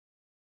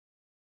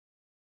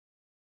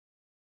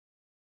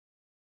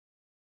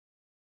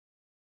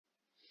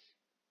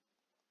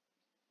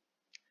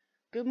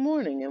Good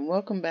morning and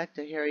welcome back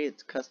to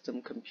Harriet's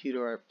Custom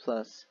Computer Art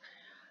Plus.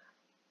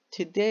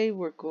 Today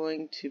we're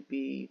going to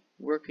be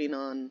working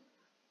on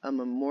a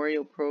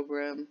memorial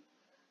program.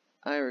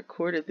 I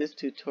recorded this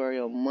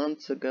tutorial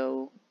months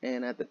ago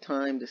and at the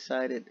time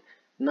decided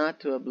not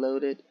to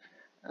upload it,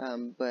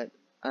 but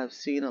I've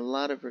seen a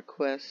lot of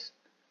requests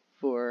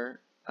for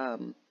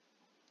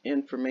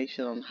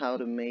information on how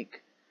to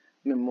make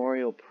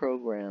memorial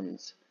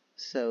programs.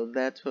 So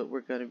that's what we're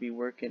going to be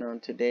working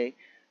on today.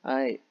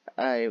 I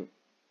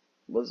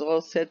was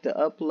all set to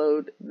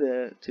upload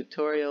the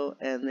tutorial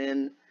and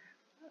then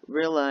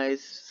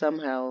realized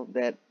somehow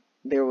that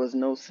there was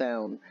no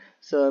sound.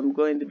 So I'm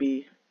going to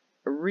be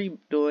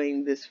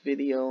redoing this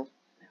video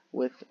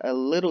with a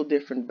little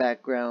different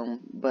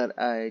background, but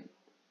I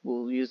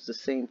will use the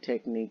same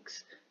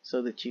techniques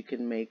so that you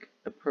can make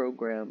a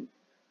program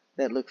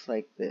that looks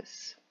like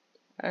this.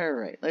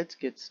 Alright, let's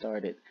get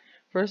started.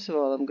 First of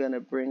all, I'm going to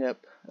bring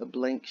up a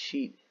blank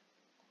sheet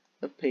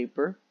of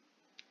paper.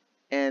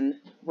 And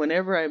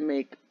whenever I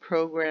make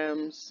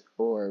programs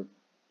or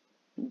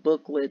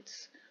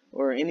booklets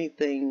or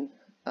anything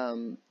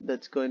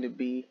that's going to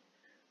be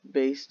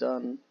based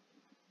on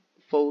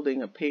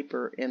folding a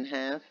paper in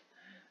half,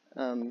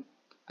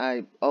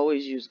 I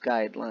always use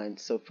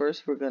guidelines. So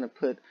first we're going to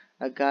put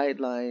a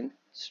guideline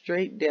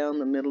straight down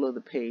the middle of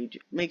the page.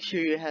 Make sure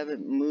you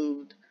haven't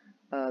moved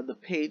the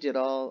page at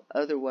all,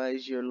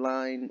 otherwise your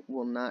line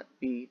will not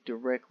be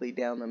directly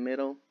down the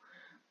middle.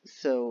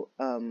 So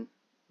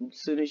as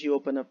soon as you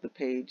open up the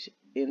page,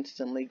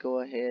 instantly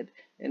go ahead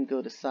and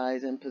go to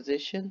Size and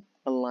Position,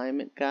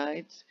 Alignment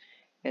Guides,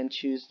 and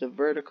choose the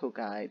vertical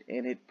guide,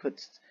 and it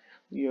puts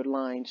your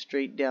line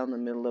straight down the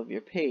middle of your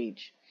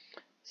page.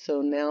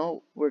 So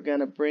now we're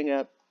going to bring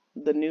up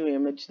the new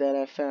image that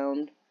I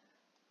found.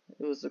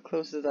 It was the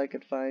closest I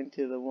could find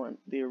to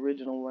the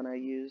original one I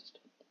used,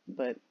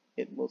 but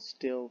it will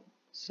still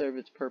serve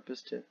its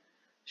purpose to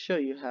show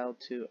you how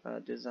to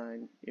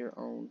design your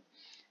own.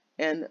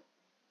 And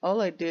all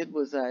I did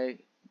was I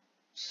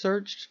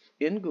searched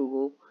in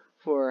Google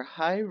for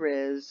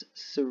high-res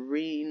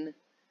serene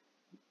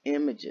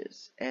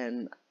images,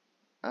 and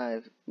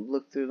I've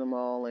looked through them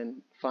all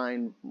and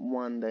find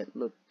one that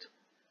looked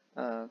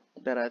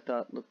that I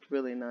thought looked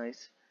really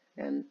nice,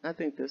 and I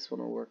think this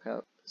one will work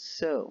out.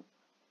 So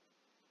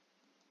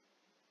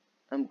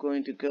I'm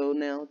going to go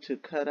now to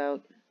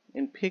Cutout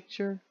in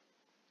Picture,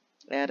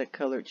 add a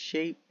colored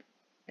shape,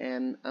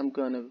 and I'm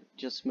going to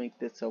just make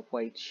this a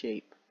white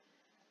shape.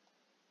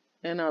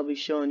 And I'll be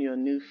showing you a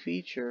new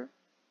feature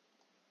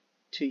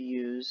to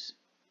use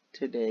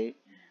today.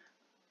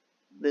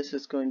 This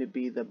is going to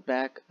be the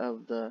back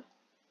of the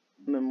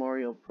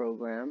memorial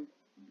program.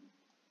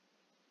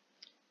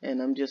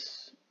 And I'm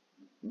just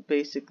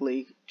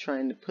basically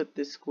trying to put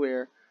this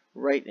square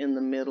right in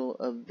the middle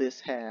of this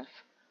half,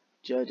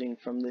 judging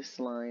from this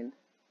line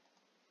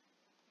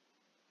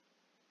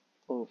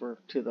over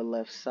to the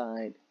left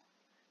side,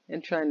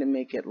 and trying to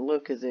make it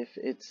look as if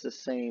it's the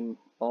same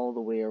all the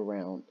way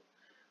around.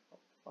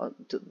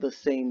 The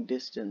same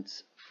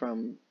distance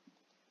from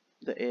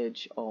the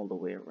edge all the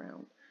way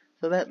around.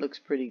 So that looks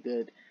pretty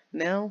good.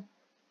 Now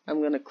I'm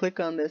going to click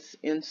on this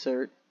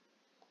insert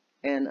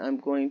and I'm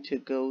going to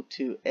go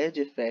to Edge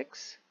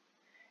Effects,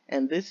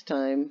 and this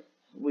time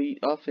we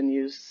often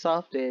use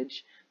Soft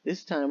Edge.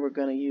 This time we're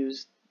going to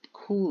use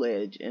Cool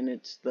Edge, and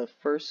it's the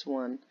first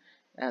one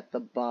at the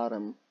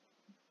bottom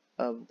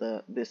of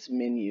this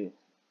menu.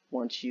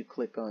 Once you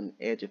click on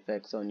Edge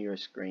Effects on your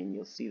screen,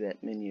 you'll see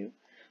that menu.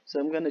 So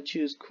I'm going to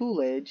choose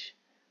Cool Edge,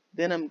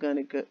 then I'm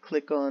going to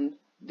click on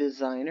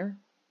Designer,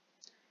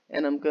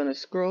 and I'm going to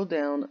scroll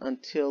down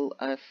until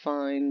I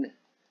find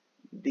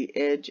the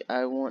edge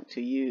I want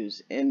to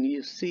use. And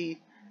you see,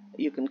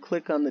 you can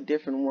click on the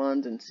different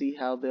ones and see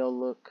how they'll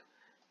look,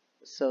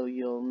 so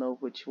you'll know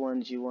which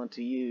ones you want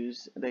to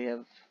use. They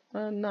have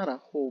not a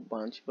whole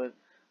bunch, but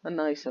a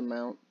nice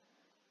amount.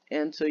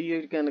 And so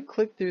you're going to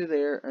click through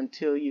there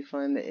until you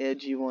find the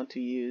edge you want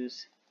to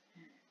use.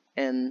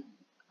 And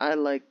I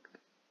like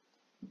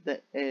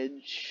the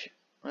edge,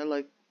 I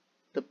like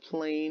the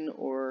plane,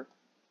 or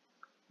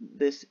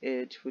this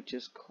edge, which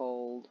is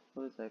called,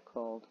 what is that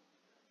called?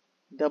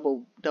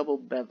 Double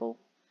bevel.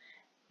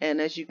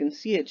 And as you can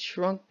see, it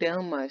shrunk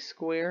down my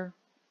square,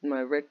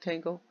 my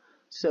rectangle.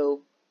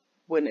 So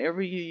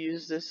whenever you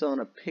use this on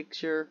a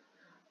picture,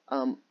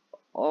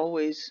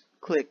 always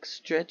click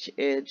Stretch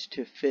Edge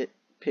to Fit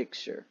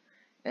Picture,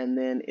 and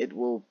then it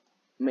will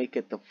make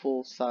it the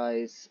full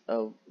size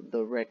of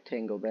the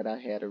rectangle that I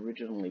had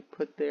originally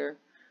put there.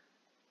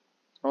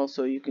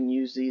 Also, you can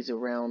use these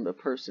around a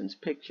person's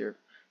picture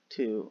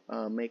to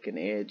make an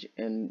edge,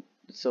 and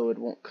so it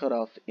won't cut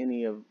off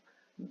any of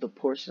the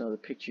portion of the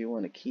picture you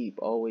want to keep.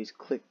 Always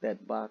click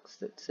that box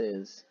that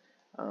says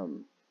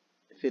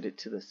fit it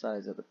to the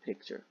size of the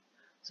picture.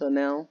 So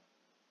now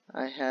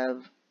I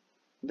have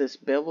this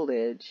beveled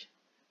edge,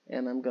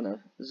 and I'm going to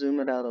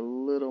zoom it out a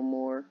little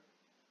more,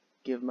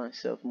 give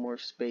myself more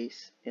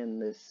space in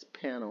this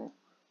panel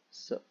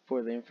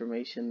for the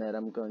information that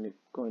I'm going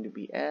to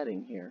be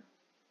adding here.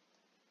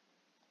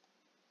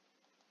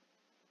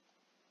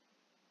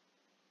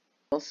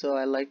 Also,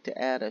 I like to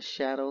add a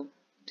shadow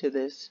to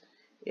this.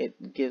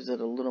 It gives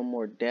it a little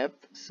more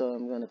depth. So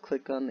I'm going to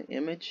click on the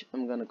image.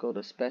 I'm going to go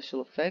to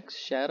Special Effects,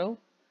 Shadow,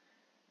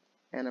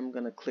 and I'm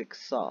going to click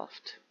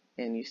Soft.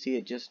 And you see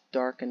it just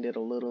darkened it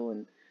a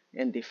little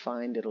and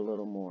defined it a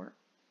little more.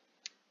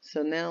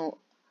 So now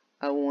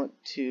I want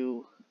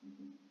to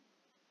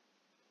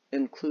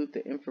include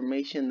the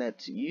information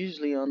that's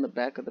usually on the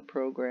back of the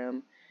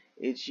program.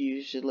 It's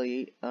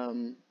usually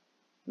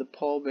the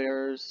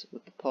pallbearers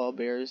with the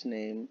pallbearer's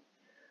name,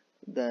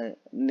 the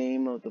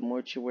name of the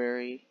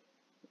mortuary,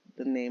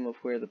 the name of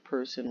where the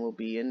person will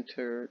be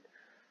interred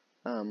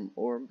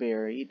or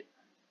buried,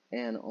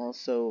 and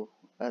also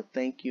a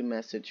thank you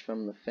message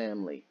from the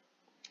family.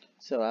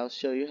 So I'll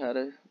show you how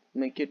to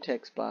make your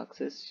text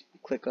boxes.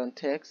 Click on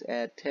text,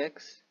 add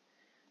text.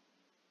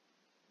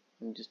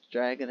 I'm just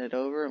dragging it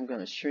over. I'm going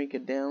to shrink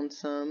it down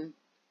some.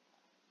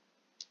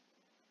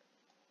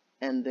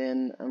 And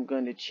then I'm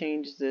going to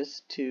change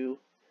this to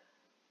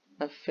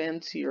a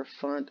fancier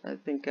font. I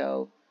think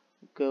I'll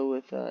go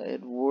with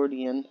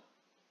Edwardian.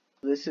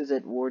 This is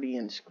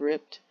Edwardian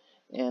script,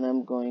 and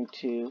I'm going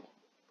to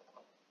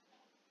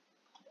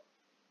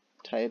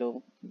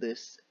title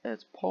this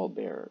as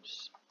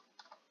Pallbearers.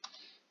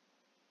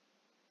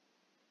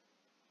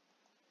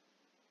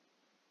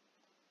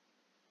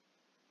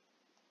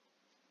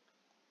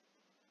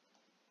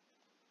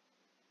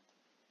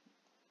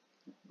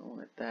 I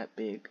want it that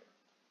big.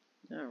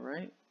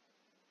 Alright.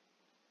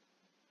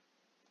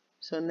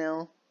 So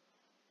now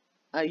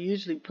I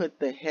usually put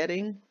the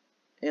heading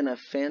in a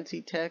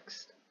fancy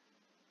text,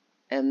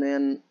 and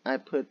then I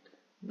put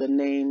the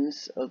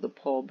names of the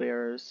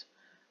pallbearers.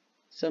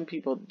 Some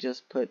people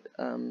just put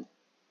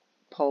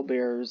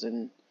pallbearers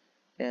and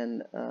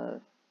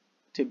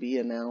to be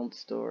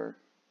announced or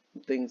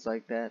things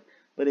like that.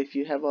 But if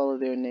you have all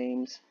of their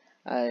names,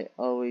 I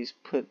always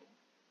put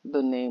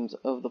the names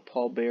of the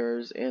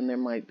pallbearers, and there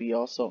might be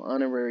also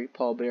honorary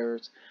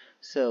pallbearers.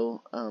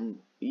 So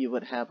you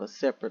would have a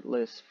separate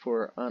list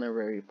for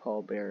honorary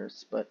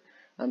pallbearers. But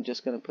I'm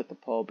just going to put the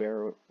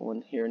pallbearer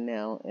one here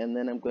now, and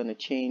then I'm going to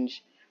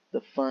change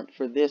the font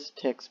for this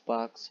text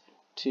box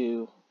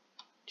to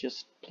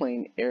just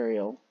plain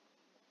Arial.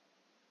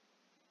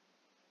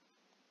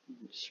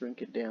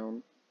 Shrink it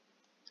down.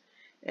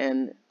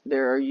 And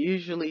there are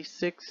usually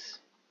 6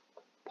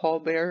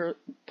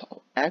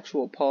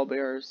 actual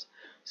pallbearers,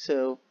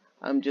 so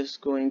I'm just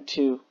going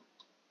to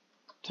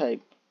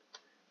type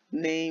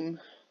name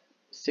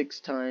 6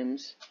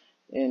 times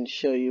and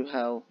show you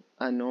how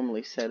I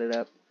normally set it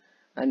up.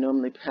 I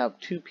normally have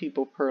 2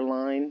 people per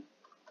line,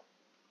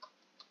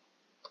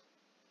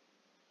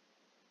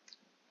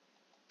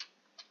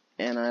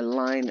 and I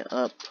line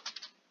up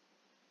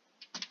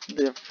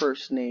their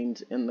first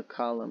names in the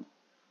column.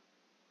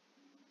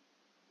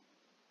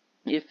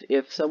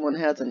 If someone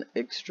has an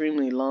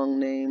extremely long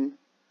name,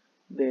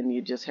 then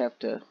you just have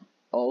to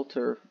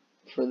alter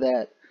for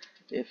that.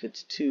 If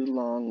it's too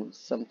long,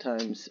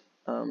 sometimes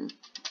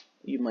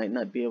you might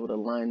not be able to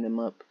line them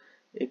up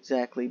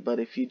exactly, but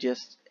if you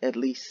just at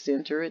least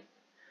center it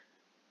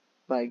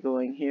by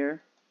going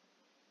here,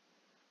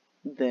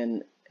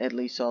 then at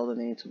least all the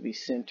names will be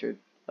centered,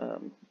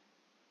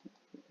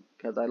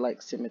 because I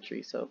like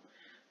symmetry, so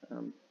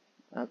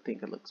I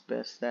think it looks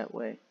best that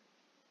way.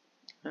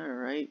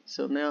 Alright,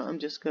 so now I'm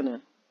just going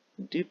to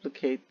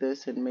duplicate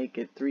this and make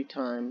it 3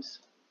 times,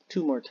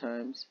 2 more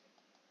times.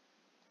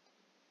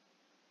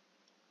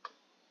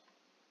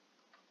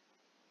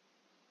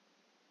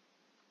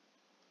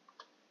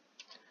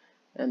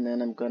 And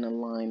then I'm going to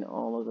line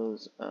all of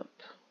those up.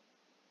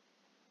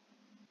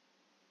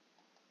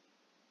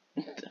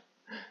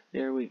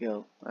 There we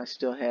go. I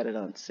still had it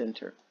on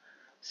center.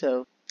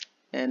 So,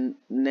 and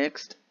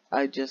next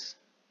I just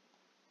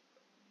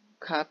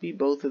copy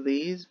both of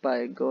these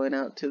by going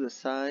out to the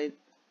side,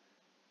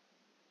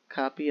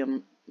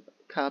 copying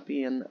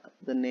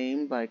the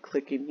name by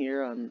clicking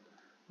here on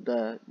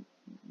the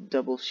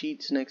double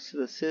sheets next to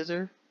the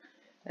scissor,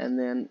 and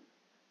then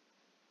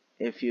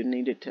if you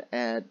needed to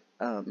add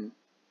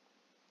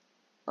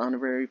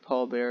honorary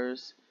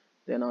pallbearers,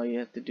 then all you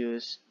have to do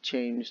is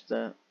change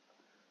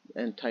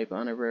and type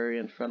honorary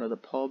in front of the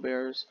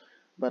pallbearers.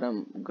 But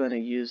I'm going to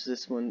use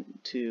this one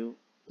to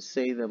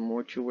say the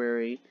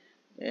mortuary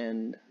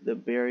and the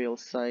burial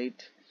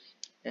site,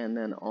 and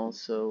then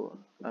also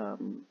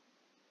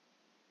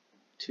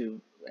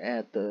to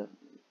add the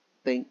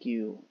thank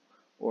you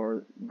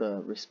or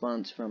the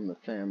response from the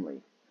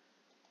family.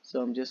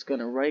 So I'm just going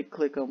to right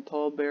click on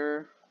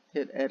pallbearer,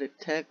 hit edit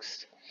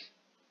text,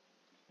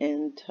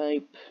 and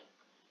type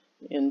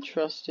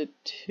entrusted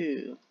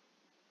to.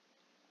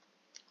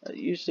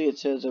 Usually it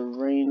says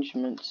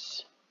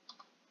arrangements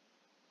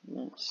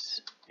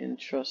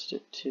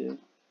entrusted to.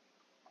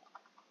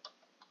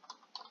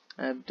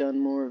 I've done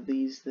more of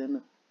these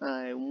than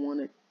I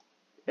wanted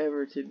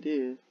ever to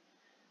do.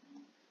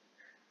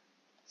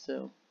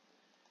 So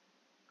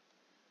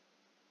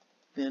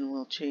then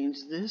we'll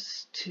change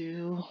this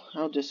to,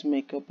 I'll just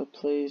make up a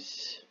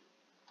place.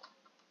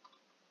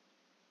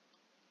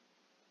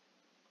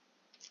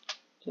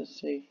 Just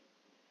say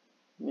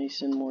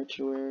Mason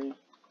Mortuary.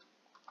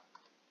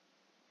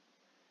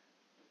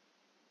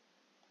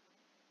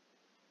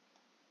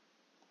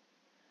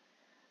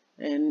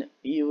 And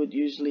you would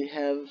usually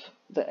have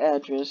the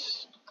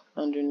address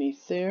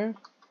underneath there.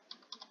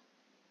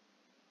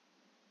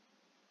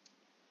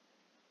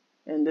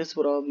 And this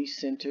would all be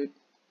centered.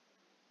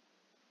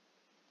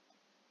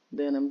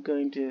 Then I'm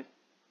going to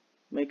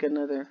make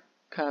another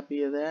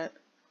copy of that.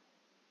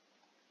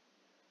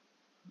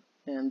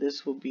 And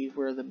this will be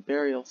where the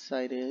burial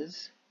site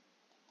is.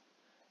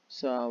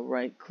 So I'll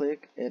right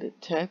click,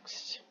 edit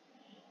text,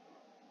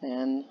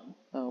 and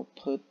I'll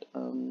put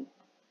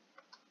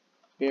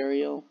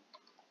burial.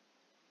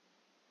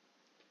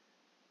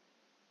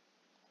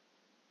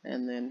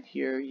 And then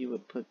here you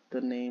would put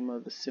the name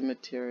of the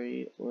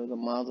cemetery or the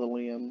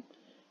mausoleum.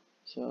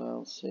 So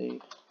I'll say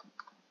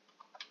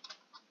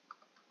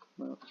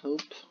Mount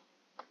Hope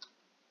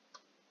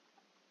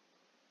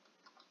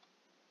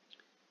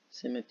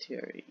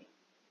Cemetery.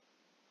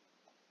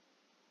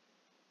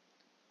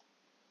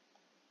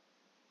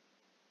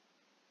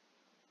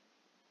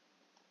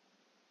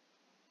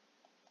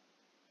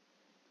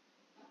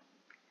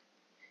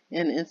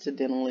 And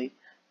incidentally,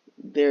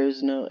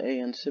 there's no A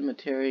in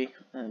cemetery.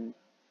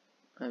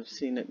 I've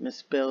seen it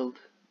misspelled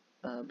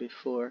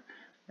before.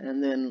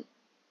 And then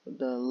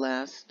the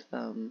last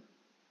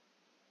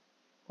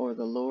or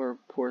the lower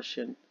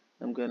portion,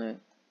 I'm going to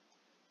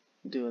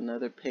do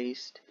another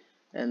paste,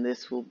 and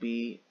this will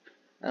be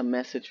a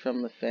message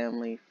from the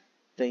family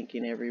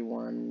thanking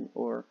everyone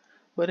or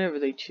whatever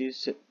they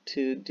choose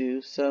to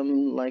do.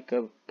 Some like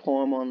a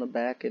poem on the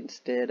back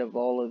instead of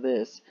all of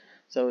this.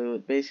 So it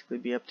would basically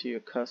be up to your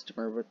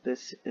customer, but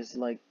this is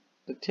like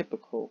the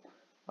typical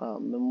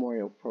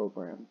memorial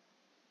program.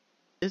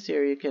 This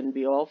area can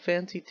be all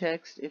fancy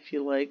text if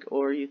you like,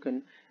 or you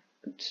can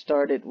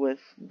start it with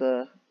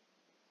the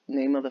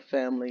name of the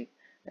family,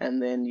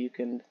 and then you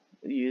can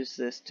use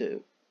this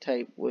to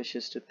type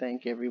wishes to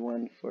thank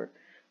everyone for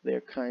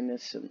their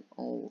kindness and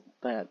all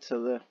that.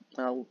 So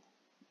I'll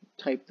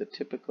type the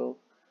typical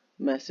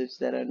message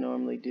that I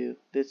normally do.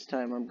 This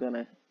time I'm going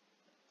to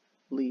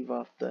leave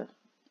off the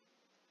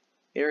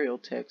Arial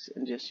text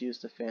and just use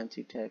the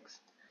fancy text.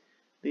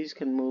 These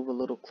can move a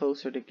little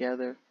closer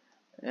together,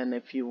 and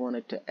if you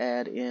wanted to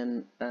add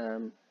in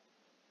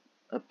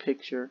a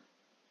picture,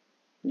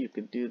 you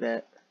could do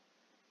that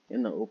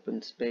in the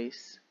open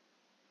space.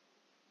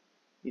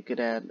 You could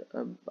add,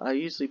 I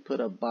usually put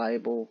a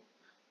Bible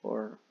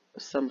or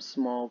some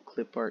small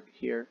clip art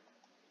here,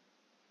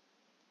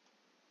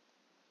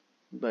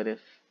 but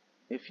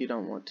if you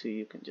don't want to,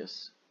 you can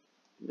just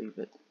leave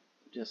it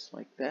just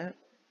like that.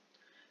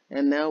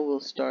 And now we'll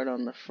start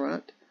on the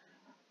front.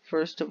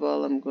 First of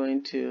all, I'm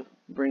going to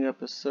bring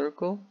up a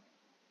circle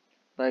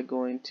by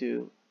going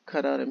to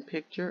cut out in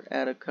picture,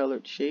 add a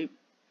colored shape,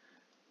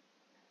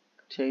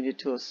 change it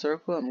to a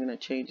circle. I'm going to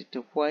change it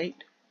to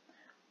white.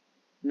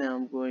 Now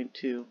I'm going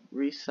to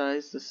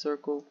resize the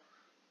circle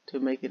to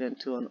make it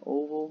into an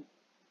oval.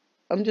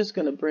 I'm just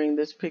going to bring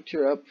this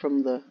picture up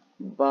from the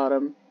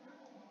bottom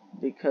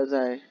because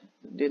I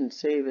didn't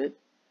save it.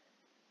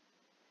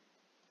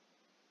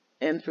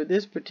 And for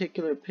this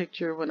particular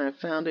picture, when I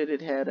found it,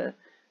 it had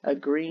a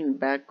green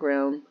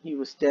background. He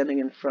was standing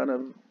in front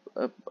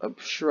of a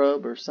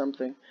shrub or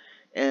something.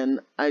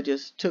 And I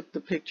just took the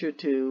picture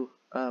to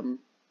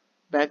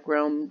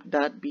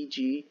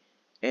background.bg,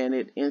 and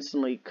it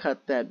instantly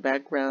cut that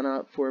background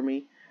out for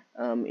me.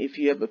 If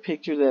you have a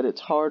picture that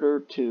it's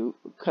harder to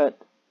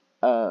cut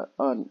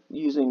on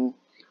using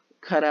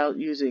cutout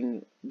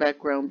using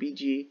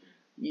background.bg,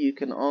 you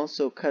can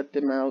also cut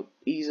them out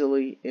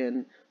easily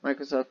in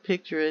Microsoft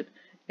Picture It.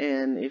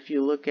 And if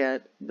you look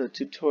at the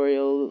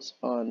tutorials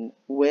on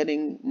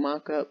wedding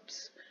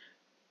mock-ups,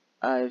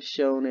 I've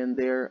shown in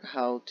there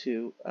how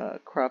to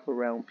crop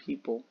around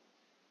people.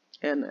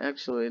 And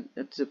actually,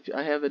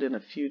 I have it in a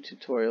few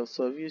tutorials.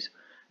 So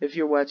if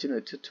you're watching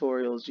the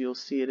tutorials, you'll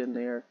see it in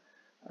there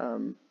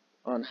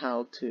on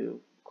how to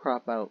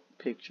crop out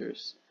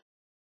pictures.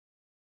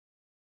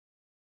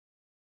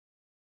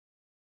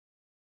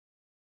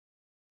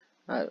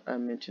 I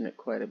mention it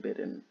quite a bit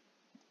in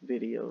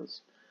videos.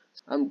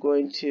 I'm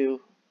going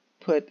to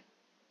put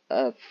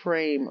a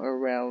frame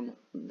around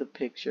the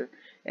picture,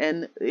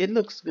 and it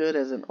looks good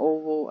as an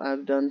oval.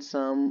 I've done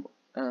some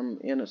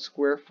in a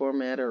square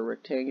format or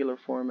rectangular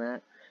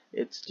format.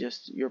 It's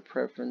just your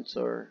preference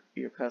or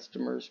your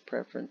customer's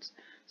preference.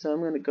 So I'm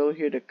going to go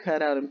here to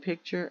cut out in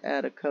picture,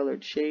 add a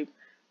colored shape.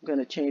 I'm going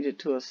to change it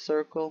to a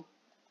circle,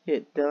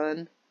 hit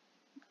done,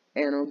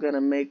 and I'm going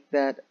to make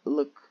that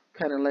look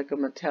kind of like a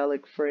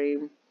metallic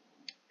frame.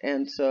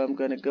 And so I'm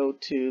going to go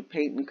to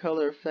Paint and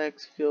Color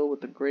Effects, Fill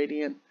with the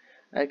Gradient.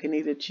 I can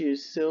either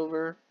choose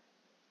silver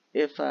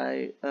if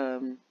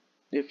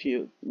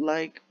you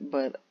like,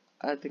 but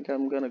I think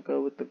I'm going to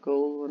go with the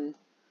gold one.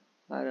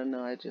 I don't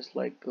know, I just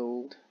like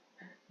gold.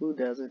 Who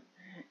doesn't?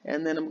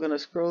 And then I'm going to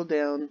scroll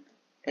down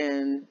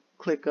and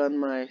click on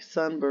my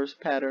sunburst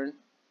pattern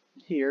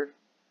here,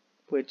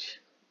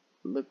 which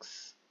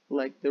looks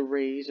like the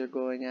rays are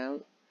going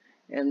out.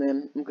 And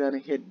then I'm going to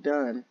hit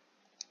done.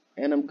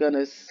 and I'm going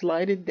to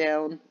slide it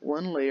down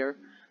one layer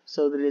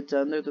so that it's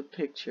under the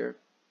picture.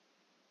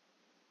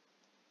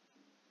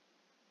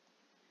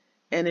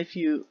 And if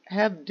you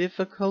have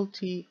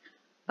difficulty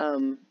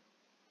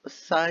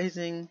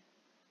sizing,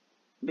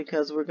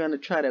 because we're going to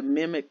try to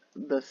mimic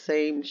the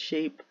same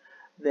shape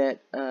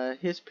that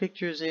his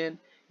picture's in,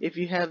 if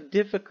you have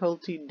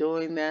difficulty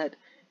doing that,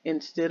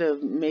 instead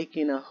of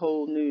making a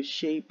whole new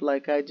shape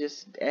like I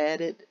just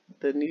added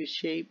the new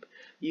shape,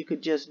 you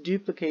could just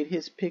duplicate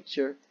his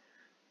picture,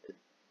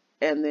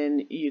 and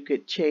then you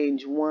could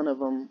change one of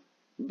them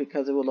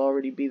because it will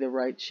already be the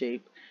right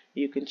shape.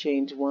 You can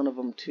change one of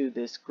them to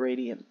this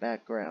gradient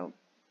background.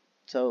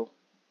 So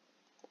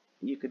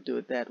you could do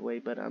it that way,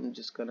 but I'm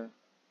just gonna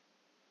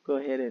go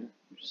ahead and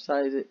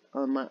size it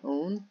on my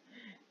own.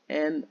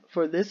 And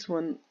for this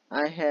one,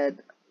 I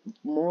had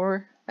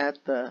more at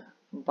the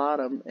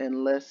bottom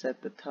and less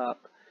at the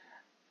top.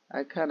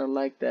 I kind of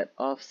like that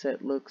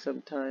offset look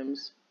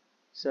sometimes,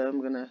 so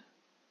I'm gonna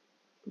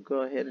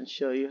go ahead and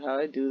show you how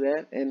I do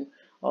that. And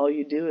all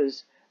you do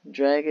is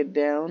drag it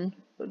down,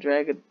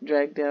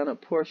 drag down a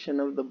portion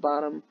of the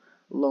bottom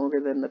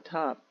longer than the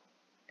top,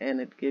 and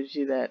it gives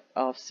you that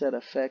offset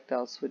effect.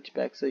 I'll switch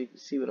back so you can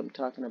see what I'm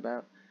talking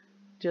about.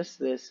 Just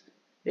this.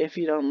 If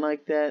you don't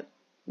like that,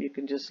 you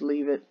can just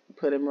leave it,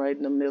 put him right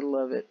in the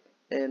middle of it,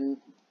 and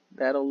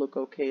that'll look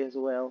okay as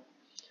well.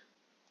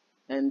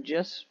 And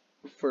just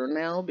for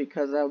now,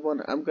 because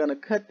I'm going to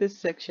cut this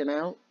section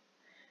out,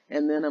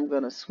 and then I'm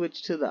going to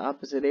switch to the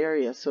opposite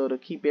area so to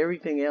keep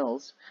everything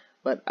else,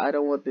 but I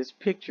don't want this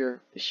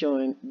picture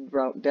showing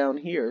down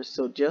here.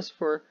 So just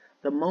for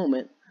the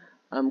moment,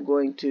 I'm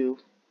going to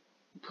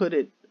put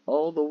it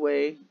all the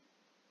way.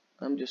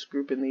 I'm just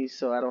grouping these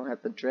so I don't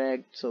have to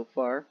drag so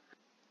far.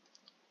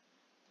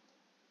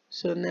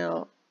 So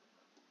now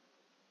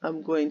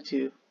I'm going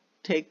to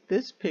take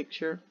this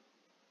picture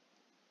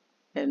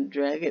and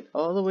drag it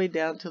all the way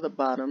down to the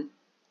bottom,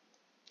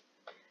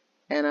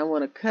 and I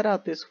want to cut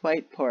out this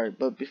white part.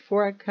 But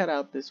before I cut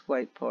out this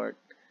white part,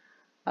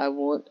 I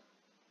want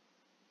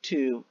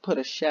to put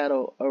a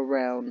shadow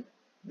around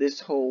this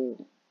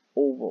whole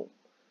oval.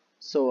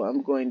 So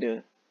I'm going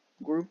to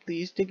group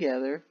these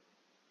together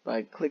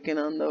by clicking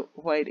on the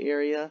white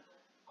area,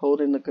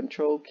 holding the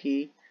control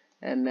key,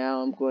 and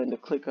now I'm going to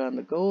click on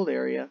the gold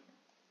area,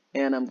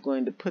 and I'm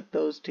going to put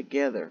those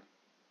together.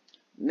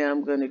 Now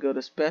I'm going to go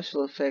to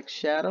Special Effects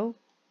Shadow,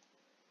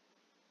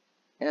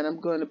 and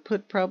I'm going to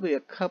put probably a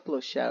couple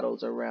of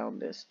shadows around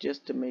this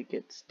just to make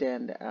it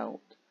stand out.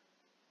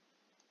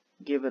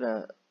 Give it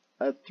a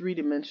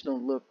three-dimensional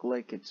look,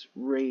 like it's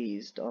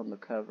raised on the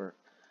cover.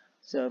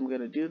 So I'm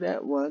going to do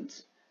that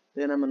once.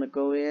 Then I'm going to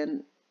go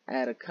in,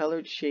 add a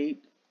colored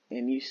shape,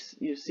 and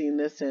you've seen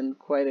this in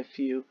quite a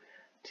few,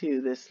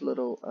 to this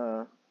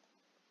little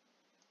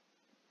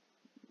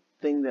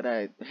thing that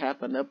I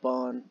happened up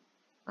on,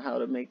 how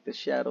to make the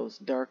shadows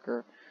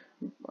darker.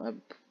 I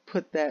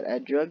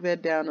drug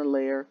that down a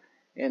layer,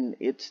 and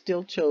it's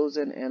still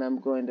chosen, and I'm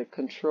going to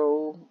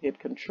hit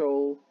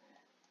control,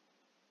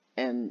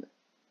 and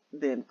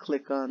then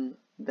click on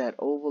that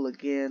oval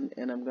again,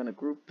 and I'm going to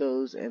group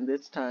those, and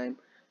this time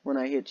when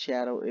I hit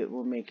shadow, it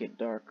will make it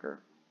darker.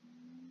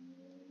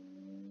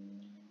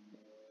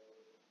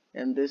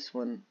 And this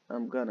one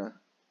I'm going to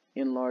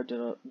enlarge it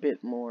a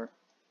bit more.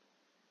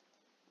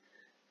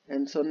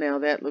 And so now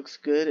that looks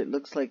good. It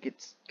looks like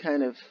it's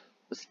kind of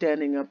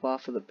standing up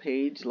off of the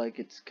page, like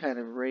it's kind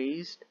of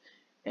raised.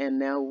 And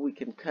now we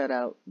can cut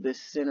out this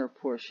center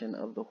portion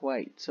of the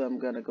white. So I'm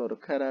going to go to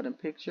Cut Out in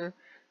Picture,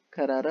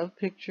 Cut Out of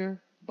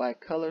Picture by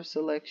color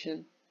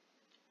selection,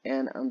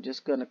 and I'm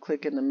just going to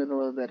click in the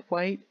middle of that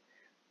white.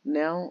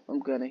 Now I'm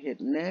going to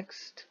hit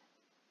Next,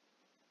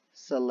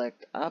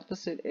 select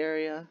Opposite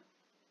Area,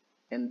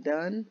 and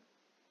Done.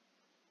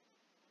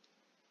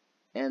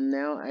 And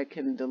now I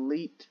can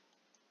delete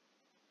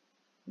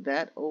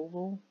that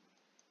oval,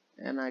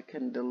 and I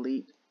can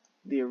delete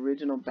the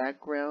original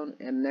background,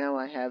 and now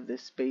I have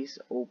this space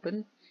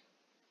open,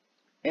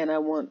 and I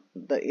want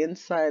the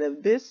inside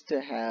of this to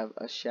have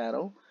a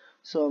shadow.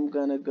 So I'm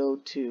going to go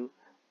to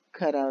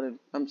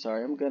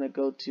I'm going to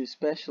go to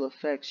Special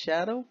Effects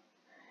Shadow,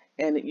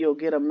 and you'll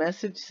get a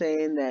message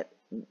saying that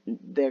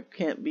there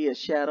can't be a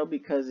shadow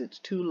because it's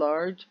too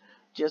large.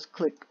 Just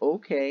click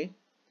OK.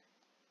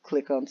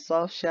 Click on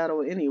Soft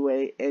Shadow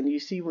anyway, and you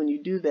see when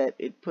you do that,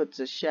 it puts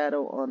a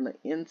shadow on the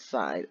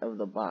inside of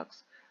the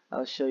box.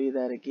 I'll show you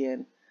that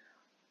again.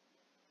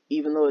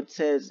 Even though it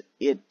says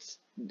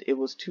it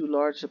was too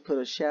large to put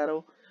a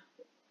shadow,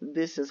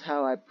 this is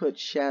how I put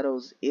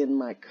shadows in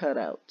my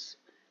cutouts.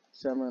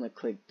 So I'm going to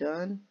click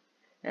Done,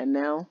 and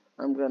now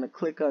I'm going to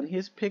click on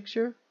his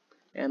picture,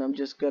 and I'm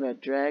just going to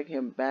drag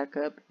him back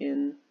up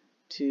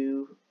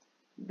into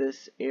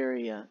this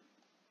area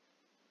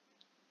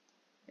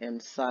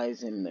and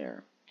size him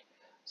there.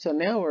 So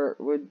now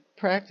we're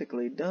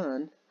practically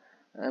done.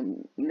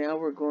 Now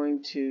we're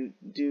going to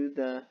do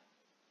the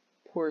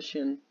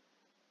portion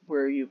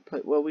where you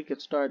put, well, we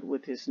could start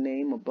with his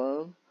name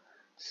above.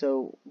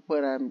 So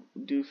what I'm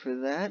do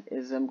for that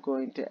is I'm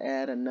going to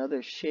add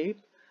another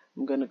shape.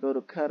 I'm going to go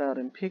to cutout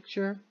and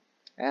picture,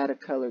 add a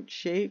colored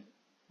shape.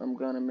 I'm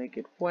going to make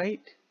it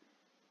white,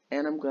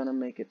 and I'm going to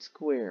make it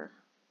square.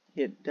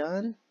 Hit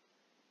done.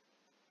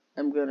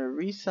 I'm going to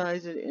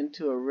resize it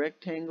into a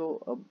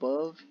rectangle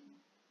above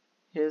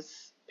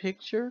his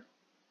picture,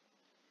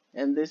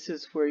 and this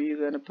is where you're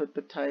going to put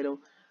the title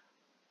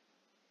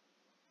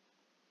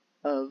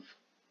of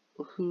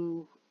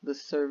who the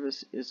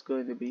service is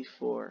going to be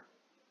for.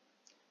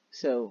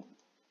 So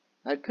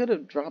I could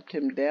have dropped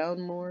him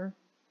down more,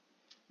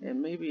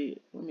 and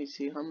maybe, let me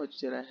see, how much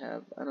did I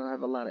have? I don't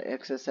have a lot of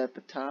excess at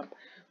the top,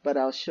 but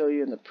I'll show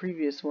you in the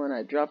previous one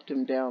I dropped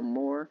him down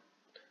more.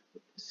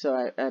 So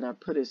I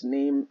put his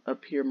name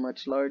up here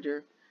much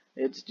larger.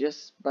 It's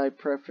just by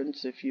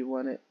preference if you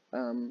want it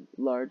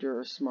larger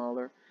or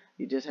smaller.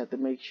 You just have to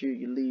make sure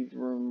you leave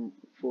room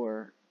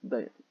for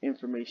the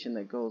information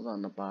that goes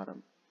on the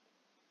bottom.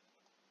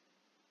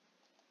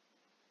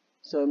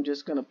 So I'm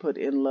just going to put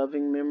in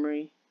loving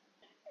memory,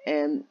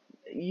 and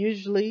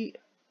usually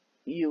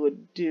you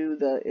would do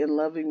the in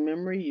loving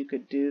memory. You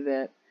could do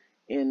that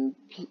in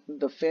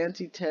the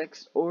fancy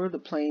text or the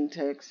plain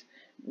text,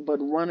 but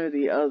one or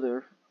the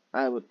other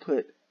I would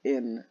put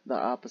in the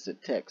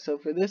opposite text. So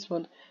for this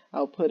one,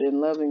 I'll put in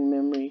loving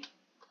memory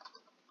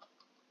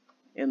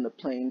in the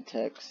plain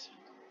text.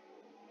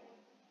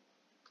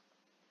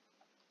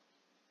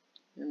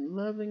 In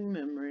loving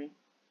memory.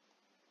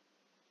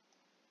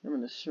 I'm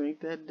going to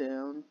shrink that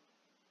down,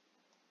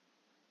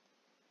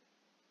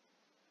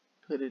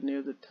 put it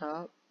near the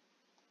top,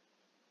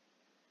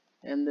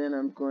 and then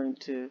I'm going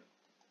to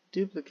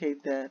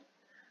duplicate that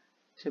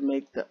to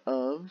make the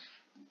of.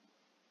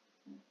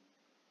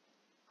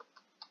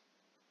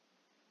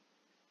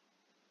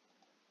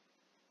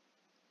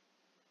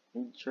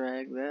 And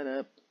drag that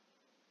up.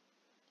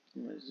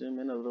 I'm going to zoom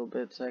in a little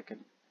bit so I can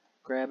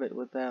grab it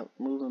without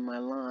moving my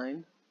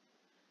line.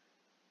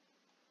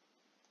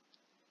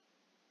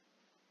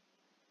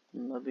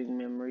 Loving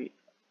memory,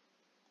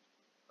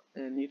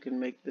 and you can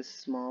make this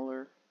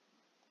smaller.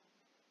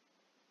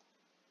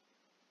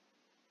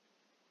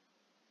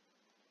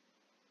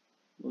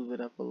 Move it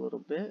up a little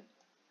bit,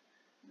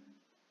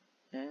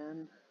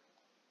 and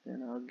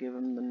then I'll give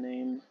him the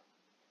name.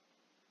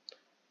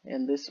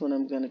 And this one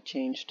I'm going to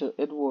change to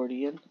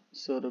Edwardian,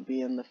 so it'll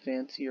be in the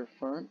fancier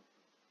font.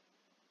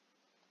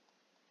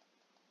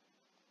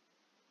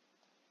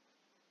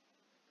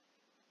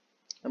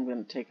 I'm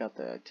going to take out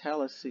the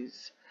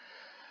italics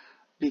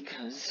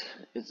because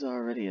it's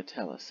already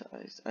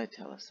italicized.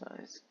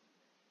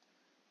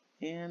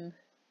 And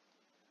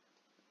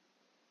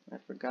I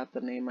forgot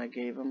the name I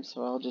gave him,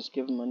 so I'll just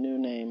give him a new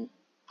name.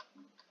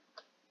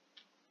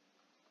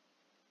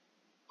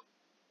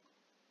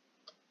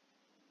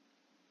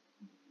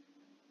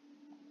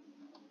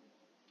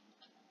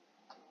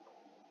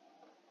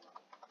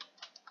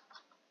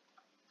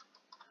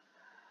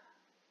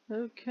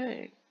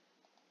 Okay.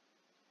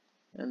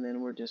 And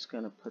then we're just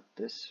going to put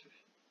this,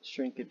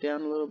 shrink it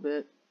down a little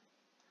bit,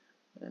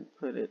 and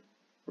put it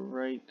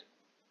right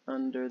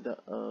under the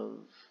of.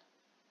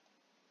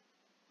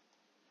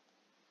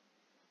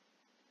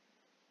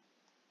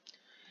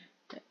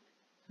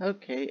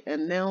 Okay,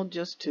 and now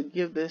just to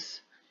give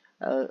this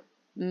a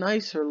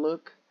nicer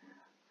look,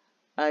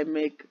 I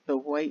make the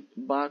white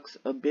box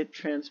a bit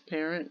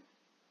transparent,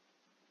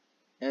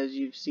 as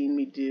you've seen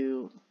me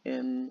do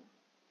in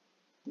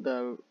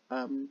the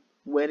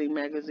wedding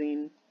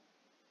magazine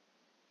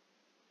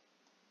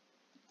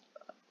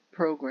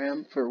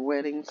program for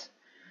weddings.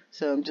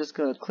 So I'm just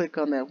going to click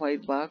on that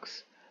white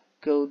box,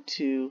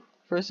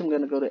 first I'm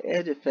going to go to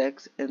Edge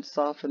Effects and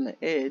soften the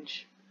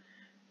edge.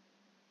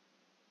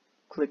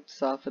 Click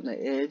soften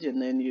the edge, and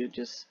then you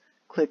just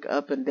click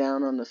up and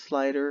down on the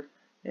slider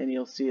and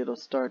you'll see it'll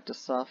start to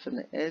soften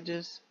the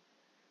edges.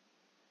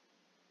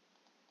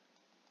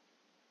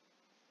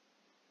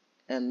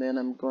 And then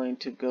I'm going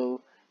to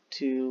go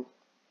to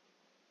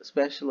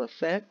Special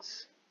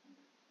Effects.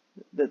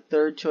 The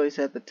third choice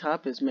at the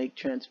top is Make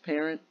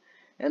Transparent,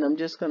 and I'm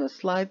just going to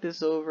slide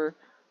this over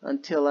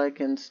until I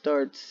can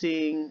start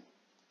seeing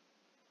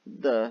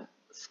the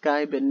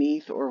sky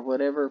beneath, or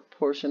whatever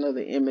portion of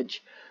the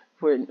image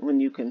when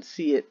you can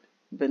see it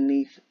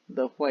beneath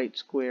the white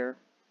square.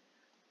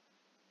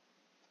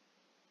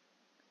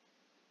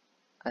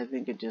 I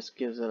think it just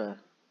gives it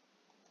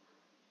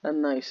a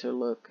nicer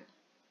look.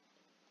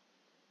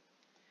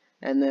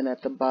 And then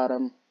at the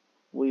bottom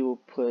we will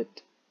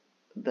put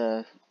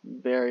the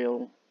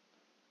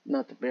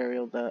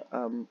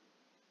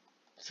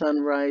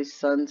sunrise,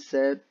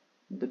 sunset,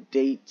 the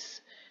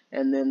dates,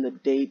 and then the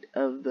date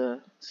of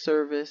the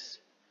service,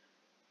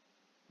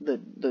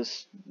 the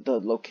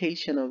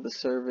location of the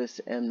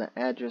service, and the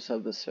address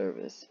of the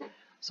service.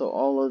 So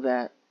all of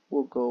that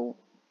will go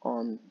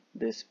on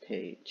this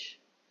page.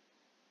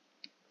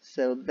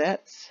 So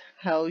that's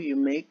how you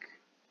make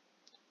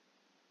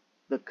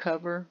the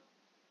cover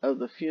of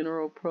the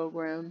funeral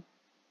program.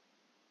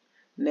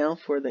 Now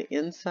for the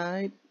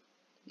inside,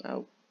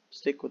 I'll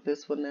stick with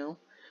this one now.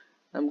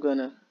 I'm going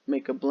to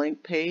make a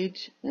blank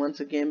page once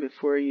again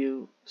before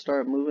you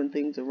start moving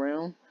things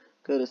around.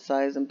 Go to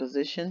size and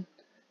position,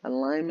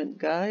 alignment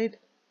guide.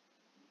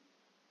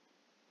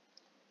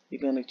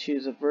 You're going to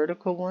choose a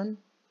vertical one.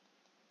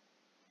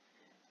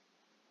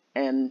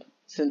 And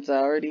since I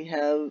already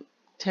have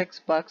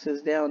text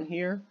boxes down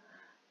here,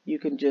 you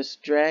can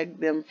just drag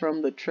them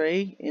from the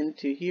tray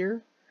into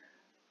here.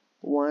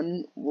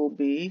 One will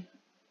be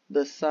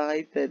the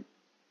side that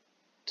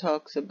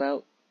talks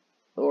about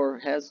or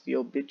has the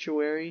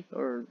obituary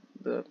or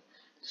the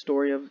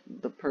story of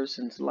the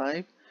person's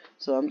life.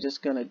 So I'm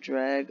just going to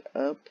drag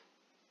up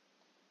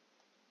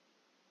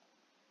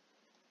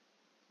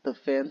the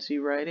fancy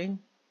writing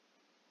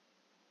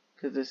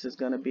because this is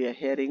going to be a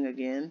heading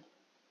again.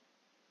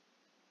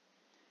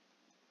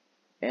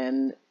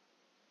 And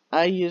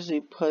I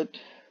usually put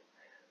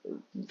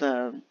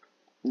the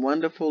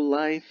wonderful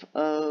life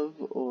of,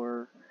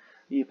 or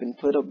you can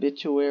put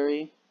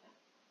obituary.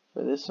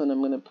 For this one I'm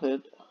going to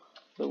put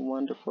the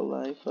wonderful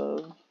life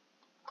of.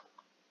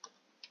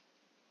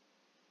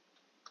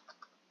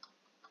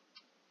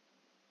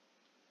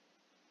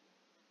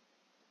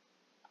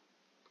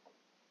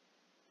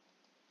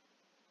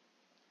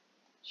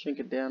 Shrink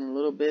it down a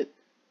little bit.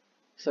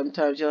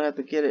 Sometimes you'll have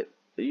to get it.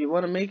 You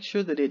want to make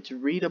sure that it's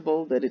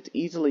readable, that it's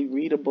easily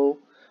readable.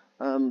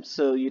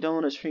 So you don't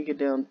want to shrink it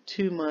down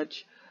too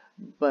much,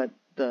 but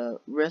the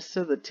rest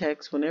of the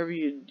text, whenever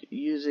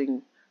you're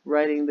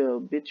writing the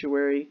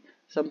obituary,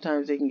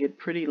 sometimes they can get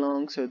pretty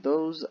long, so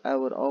those I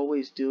would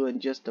always do in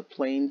just a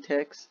plain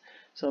text.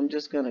 So I'm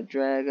just going to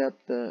drag up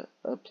the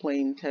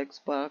plain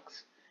text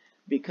box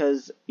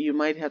because you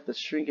might have to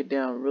shrink it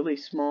down really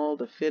small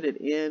to fit it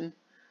in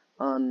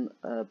on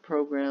a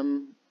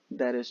program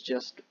that is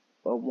just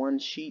a one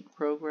sheet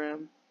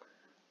program.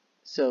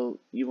 So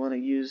you want to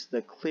use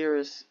the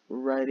clearest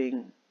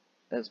writing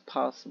as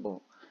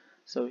possible.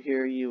 So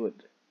here you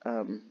would,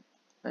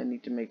 I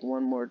need to make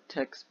one more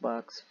text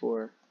box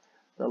for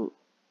the,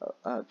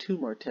 two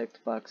more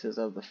text boxes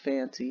of the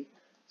fancy.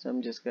 So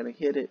I'm just going to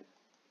hit it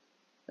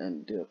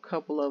and do a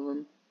couple of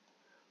them.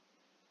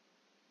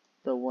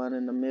 The one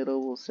in the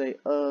middle will say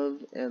of,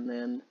 and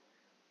then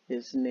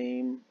his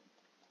name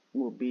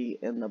will be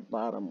in the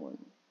bottom one.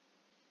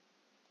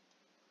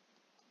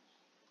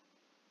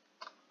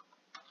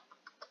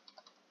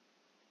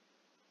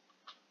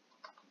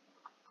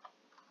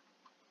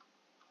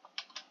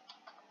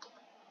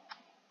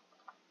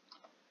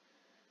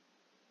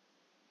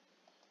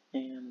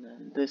 And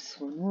then this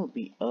one will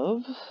be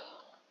of.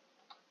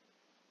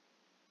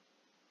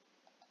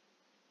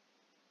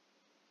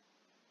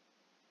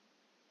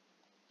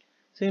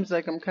 Seems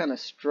like I'm kind of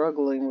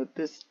struggling with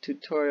this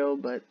tutorial,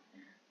 but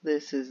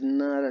this is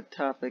not a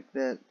topic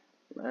that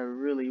I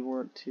really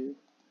want to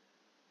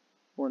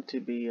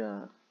be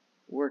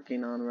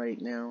working on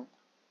right now.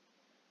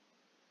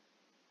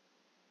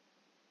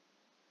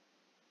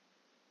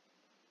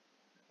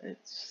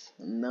 It's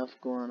enough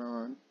going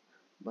on,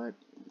 but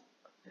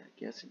I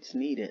guess it's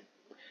needed.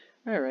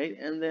 Alright,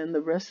 and then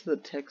the rest of the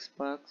text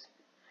box.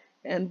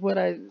 And what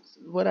I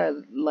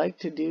like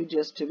to do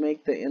just to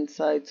make the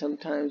inside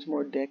sometimes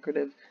more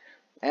decorative,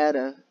 add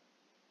a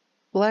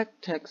black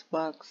text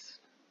box,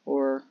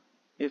 or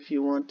if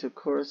you want to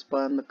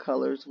correspond the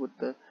colors with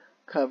the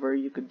cover,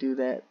 you could do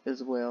that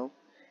as well.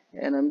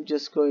 And I'm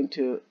just going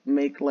to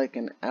make like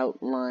an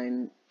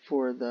outline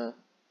for the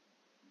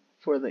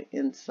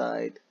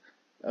inside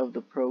of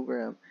the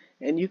program.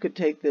 And you could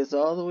take this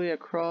all the way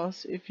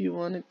across if you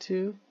wanted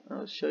to.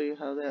 I'll show you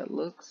how that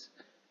looks.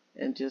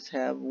 And just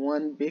have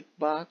one big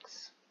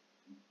box.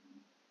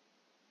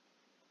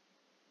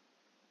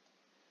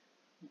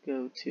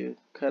 Go to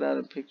cutout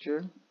and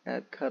picture,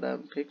 add cutout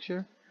and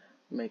picture,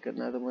 make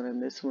another one,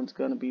 and this one's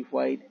going to be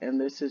white, and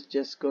this is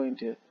just going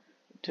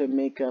to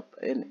make up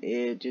an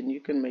edge, and you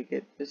can make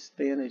it as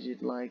thin as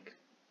you'd like.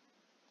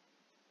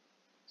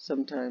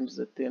 Sometimes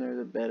the thinner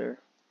the better.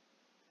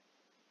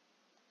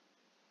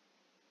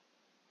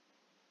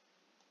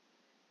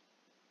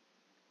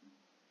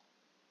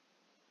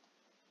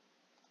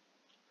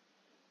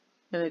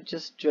 And it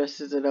just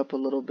dresses it up a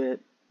little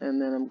bit,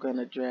 and then I'm going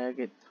to drag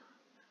it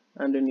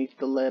underneath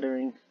the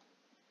lettering,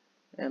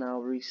 and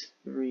I'll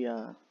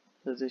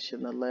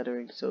position the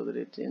lettering so that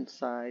it's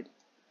inside.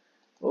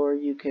 Or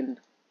you can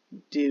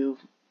do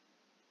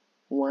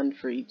one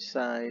for each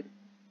side.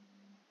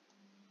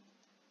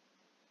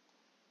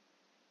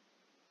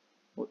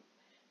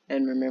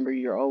 And remember,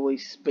 you're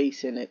always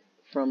spacing it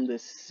from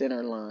this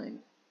center line.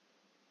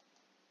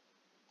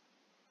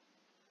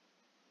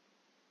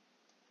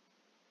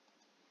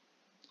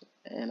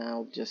 And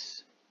I'll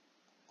just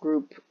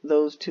group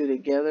those two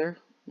together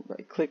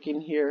by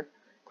clicking here.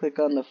 Click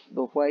on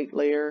the white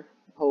layer,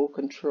 hold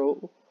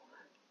Control,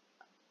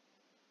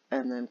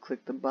 and then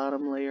click the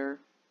bottom layer,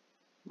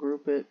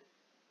 group it,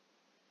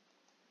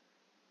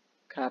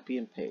 copy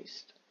and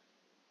paste.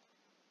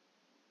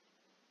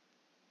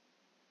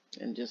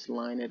 And just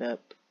line it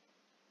up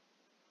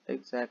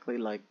exactly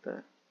like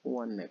the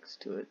one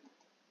next to it.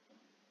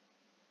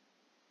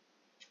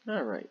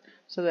 Alright,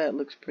 so that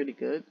looks pretty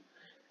good.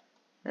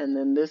 And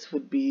then this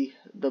would be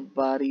the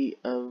body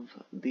of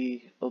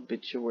the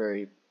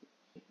obituary.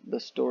 the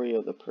story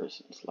of the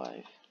person's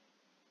life.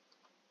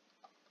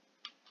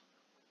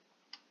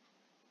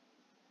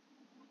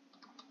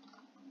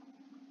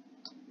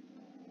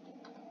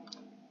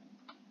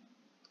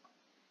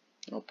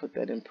 I'll put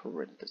that in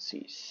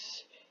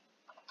parentheses.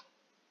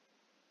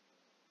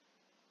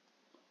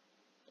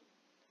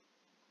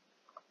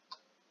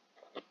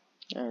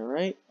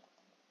 Alright,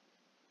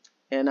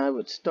 and I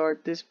would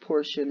start this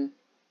portion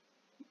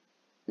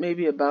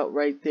maybe about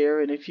right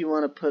there, and if you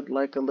want to put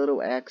like a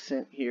little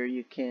accent here,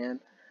 you can.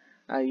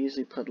 I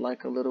usually put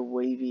like a little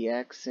wavy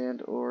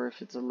accent, or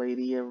if it's a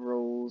lady, a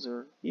rose,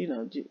 or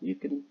you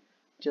can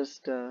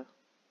just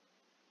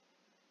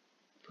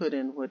put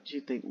in what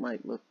you think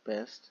might look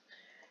best.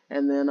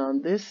 And then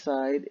on this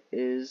side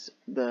is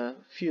the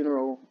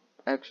funeral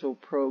actual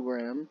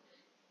program.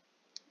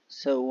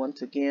 So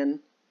once again,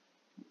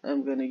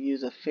 I'm going to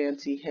use a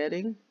fancy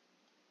heading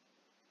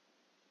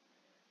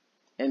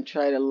and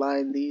try to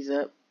line these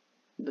up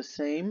the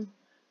same.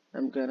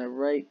 I'm going to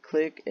right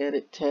click,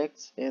 edit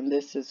text, and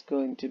this is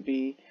going to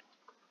be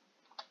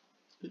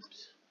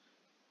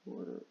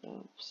order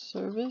of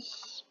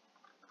service.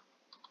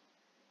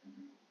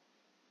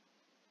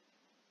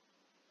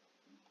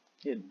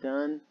 Hit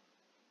done,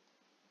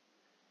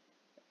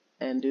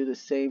 and do the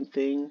same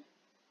thing.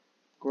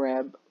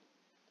 Grab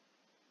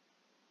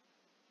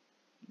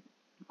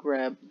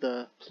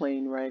the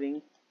plain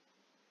writing,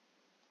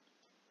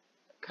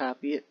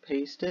 copy it,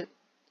 paste it,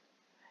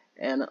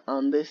 and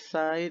on this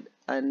side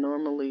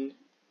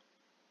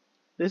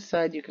this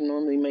side you can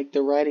normally make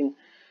the writing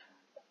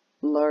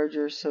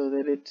larger so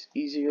that it's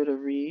easier to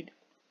read,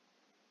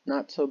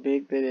 not so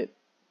big that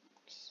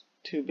it's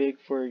too big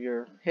for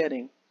your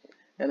heading.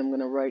 And I'm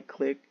going to right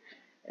click,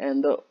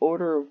 and the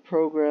order of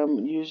program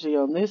usually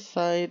on this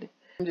side,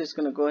 I'm just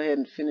going to go ahead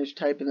and finish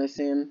typing this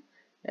in,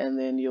 and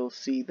then you'll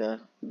see the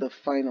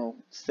final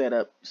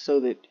setup so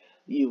that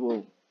you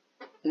will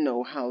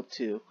know how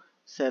to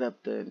set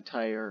up the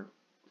entire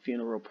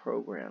funeral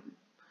program.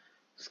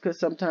 Because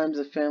sometimes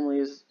the family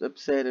is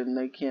upset and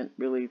they can't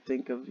really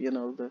think of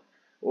the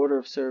order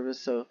of service,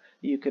 so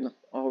you can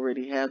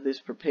already have this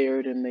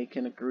prepared and they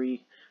can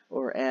agree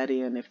or add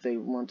in if they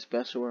want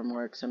special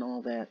remarks and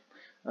all that.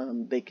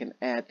 They can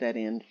add that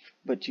in,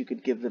 but you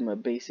could give them a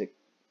basic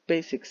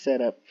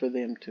setup for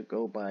them to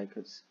go by,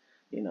 because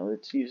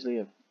it's usually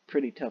a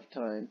pretty tough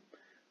time.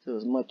 So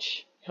as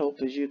much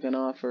help as you can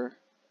offer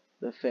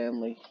the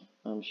family,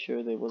 I'm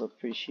sure they will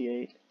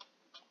appreciate.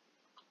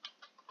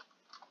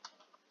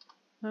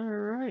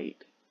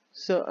 Alright,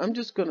 so I'm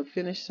just going to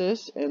finish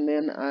this, and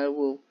then I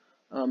will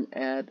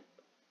add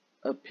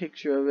a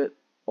picture of it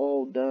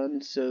all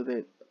done so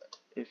that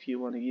if you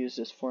want to use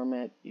this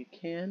format, you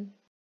can.